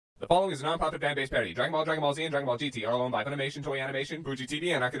The following is a non-profit fan-based parody. Dragonball, Dragonballs Z, and Dragonball GT are all owned by Funimation, Toei Animation, Fuji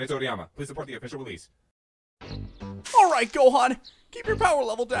TV, and Akira Toriyama. Please support the official release. Alright, Gohan! Keep your power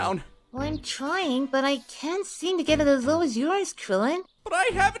level down! Well, I'm trying, but I can't seem to get it as low as yours, Krillin. But I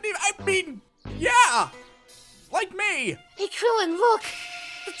haven't even— yeah! Like me! Hey, Krillin, look!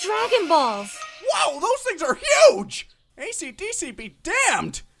 The Dragonballs! Whoa, those things are huge! AC/DC be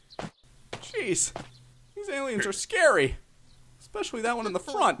damned! Jeez, these aliens are scary. Especially that one in the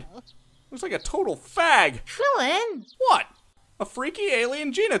front. Looks like a total fag. Krillin! What? A freaky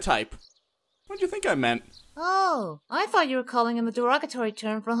alien genotype. What'd you think I meant? Oh, I thought you were calling him a derogatory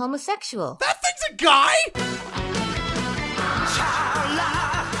term for homosexual. That thing's a guy?!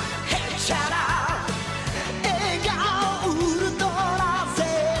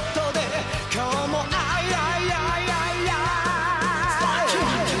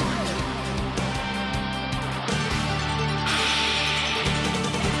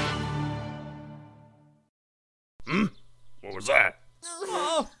 What was that?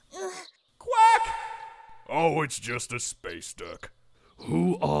 Quack! Oh, it's just a space duck.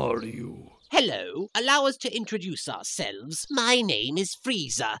 Who are you? Hello, allow us to introduce ourselves. My name is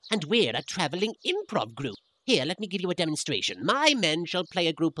Freeza, and we're a traveling improv group. Here, let me give you a demonstration. My men shall play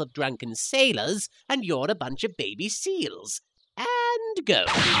a group of drunken sailors, and you're a bunch of baby seals. And go.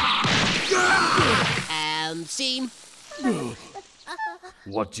 And scene.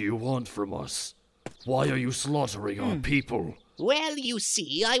 What do you want from us? Why are you slaughtering our people? Well, you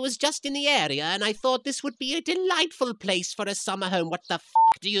see, I was just in the area, and I thought this would be a delightful place for a summer home. What the f***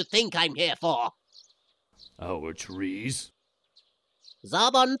 do you think I'm here for? Our trees?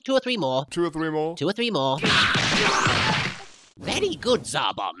 Zarbon, 2 or 3 more. 2 or 3 more? 2 or 3 more. Very good,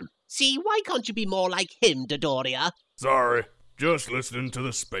 Zarbon. See, why can't you be more like him, Dodoria? Sorry, just listening to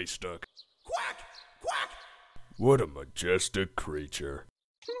the space duck. Quack! Quack! What a majestic creature.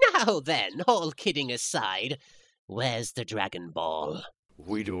 Now then, all kidding aside, where's the Dragon Ball?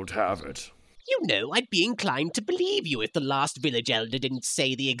 We don't have it. You know, I'd be inclined to believe you if the last village elder didn't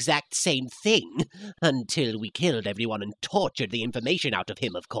say the exact same thing. Until we killed everyone and tortured the information out of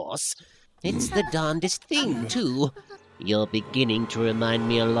him, of course. It's the darndest thing, too. You're beginning to remind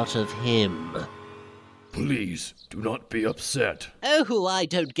me a lot of him. Please, do not be upset. Oh, I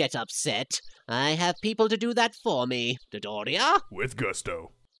don't get upset. I have people to do that for me. Dodoria? With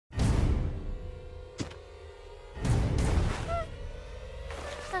gusto.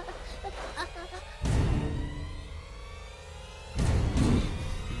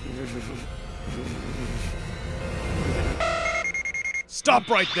 Stop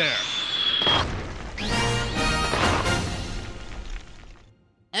right there!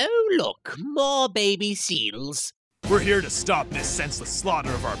 Oh, look, more baby seals. We're here to stop this senseless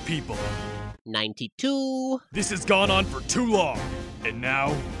slaughter of our people. 92. This has gone on for too long, and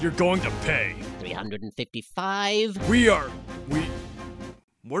now you're going to pay. 355.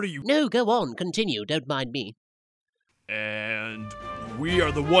 What are you? No, go on, continue, don't mind me. And we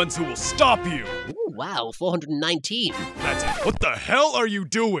are the ones who will stop you. Ooh, wow, 419. That's it. What the hell are you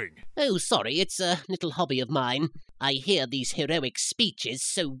doing? Oh, sorry, it's a little hobby of mine. I hear these heroic speeches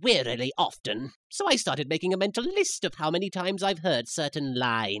so wearily often, so I started making a mental list of how many times I've heard certain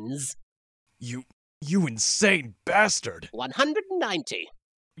lines. You insane bastard. 190.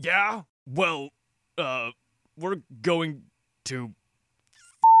 Yeah? Well, we're going to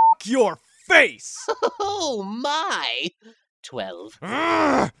f*** your face! Oh, my! 12.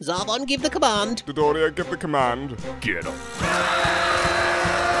 Ugh! Zarbon, give the command. Dodoria, give the command. Get him.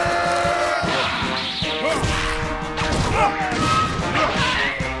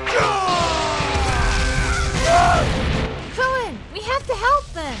 Krillin, we have to help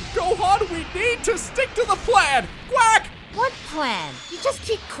them! Gohan, we need to stick to the plan! Quack! What plan? You just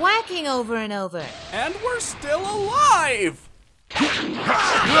keep quacking over and over. And we're still alive!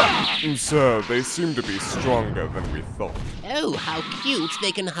 Sir, they seem to be stronger than we thought. Oh, how cute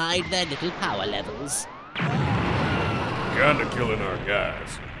they can hide their little power levels. Kinda killing our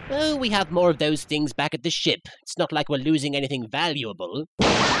guys. Oh, we have more of those things back at the ship. It's not like we're losing anything valuable.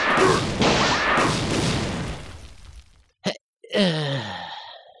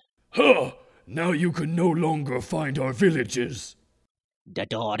 Huh! Now you can no longer find our villages.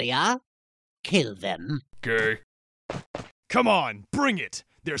 Dodoria, kill them. Okay. Come on, bring it!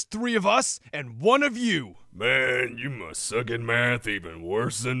 There's 3 of us and 1 of you! Man, you must suck at math even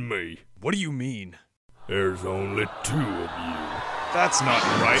worse than me. What do you mean? There's only 2 of you. That's not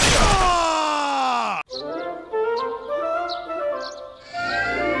right. Ah!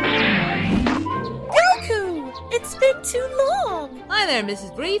 Goku! It's been too long! Hi there,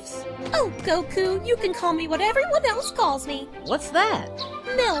 Mrs. Briefs. Oh, Goku, you can call me what everyone else calls me. What's that?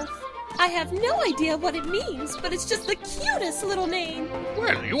 Nelf. I have no idea what it means, but it's just the cutest little name.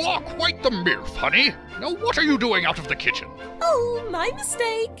 Well, you are quite the MILF, honey. Now what are you doing out of the kitchen? Oh, my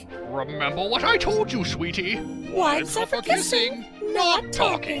mistake. Remember what I told you, sweetie. Wives are for kissing, not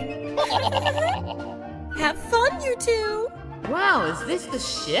talking. Have fun, you two. Wow, is this the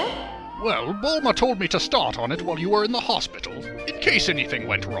ship? Well, Bulma told me to start on it while you were in the hospital, in case anything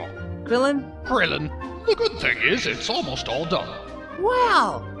went wrong. Krillin? Krillin, the good thing is it's almost all done.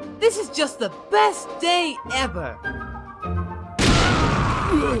 Wow, this is just the best day ever.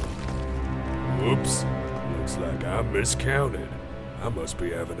 Whoops. Looks like I miscounted. I must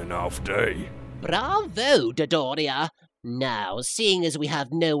be having an off day. Bravo, Dodoria. Now, seeing as we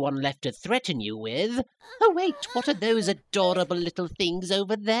have no one left to threaten you with... Oh, wait, what are those adorable little things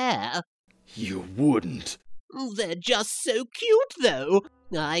over there? You wouldn't. They're just so cute, though.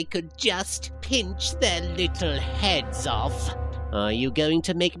 I could just pinch their little heads off. Are you going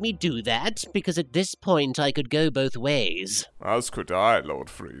to make me do that? Because at this point I could go both ways. As could I, Lord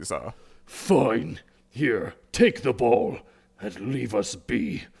Freeza. Fine. Here, take the ball and leave us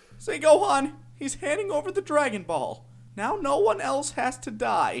be. Say, Gohan, he's handing over the Dragon Ball. Now no one else has to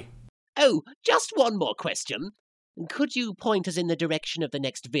die. Oh, just one more question. Could you point us in the direction of the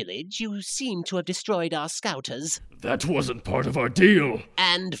next village? You seem to have destroyed our scouters. That wasn't part of our deal.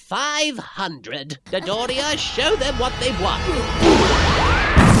 And 500. Dodoria, show them what they want.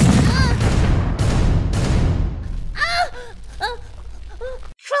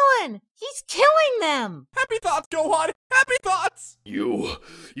 Krillin, he's killing them. Happy thoughts, Gohan! Happy thoughts! You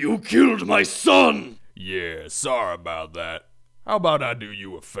killed my son! Yeah, sorry about that. How about I do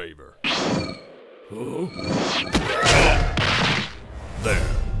you a favor? Huh? There,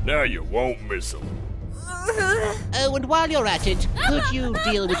 now you won't miss him. Oh, and while you're at it, could you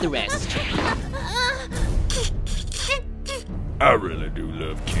deal with the rest? I really do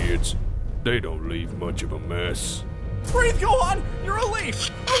love kids. They don't leave much of a mess. Breathe, Gohan! You're a leaf!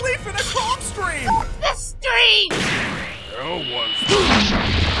 A leaf in a calm stream! The stream!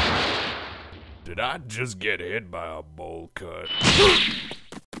 Did I just get hit by a bowl cut?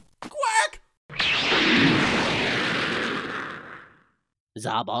 Quack!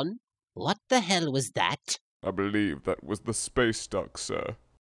 Zarbon, what the hell was that? I believe that was the space duck, sir.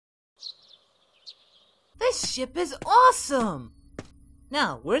 This ship is awesome!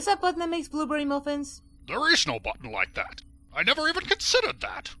 Now, where's that button that makes blueberry muffins? There is no button like that. I never even considered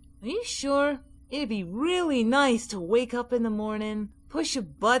that. Are you sure? It'd be really nice to wake up in the morning, push a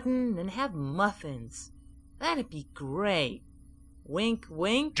button, and have muffins. That'd be great. Wink,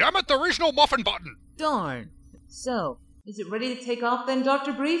 wink. Damn it, there is no muffin button! Darn. So, is it ready to take off then,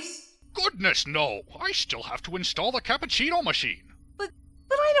 Dr. Briefs? Goodness, no. I still have to install the cappuccino machine. But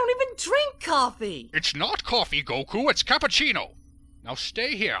I don't even drink coffee! It's not coffee, Goku, it's cappuccino. Now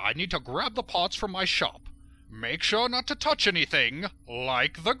stay here, I need to grab the pots from my shop. Make sure not to touch anything,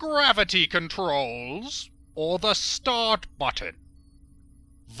 like the gravity controls, or the start button.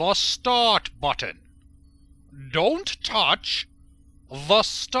 The start button. Don't touch the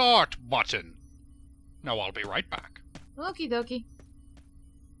start button. Now I'll be right back. Okie dokie.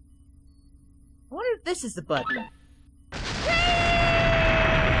 I wonder if this is the button.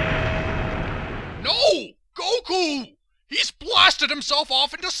 No! Goku! He's blasted himself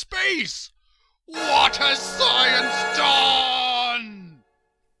off into space! What has science done?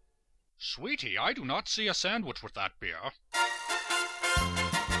 Sweetie, I do not see a sandwich with that beer.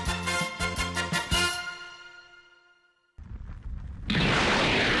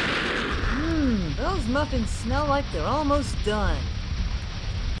 Those muffins smell like they're almost done.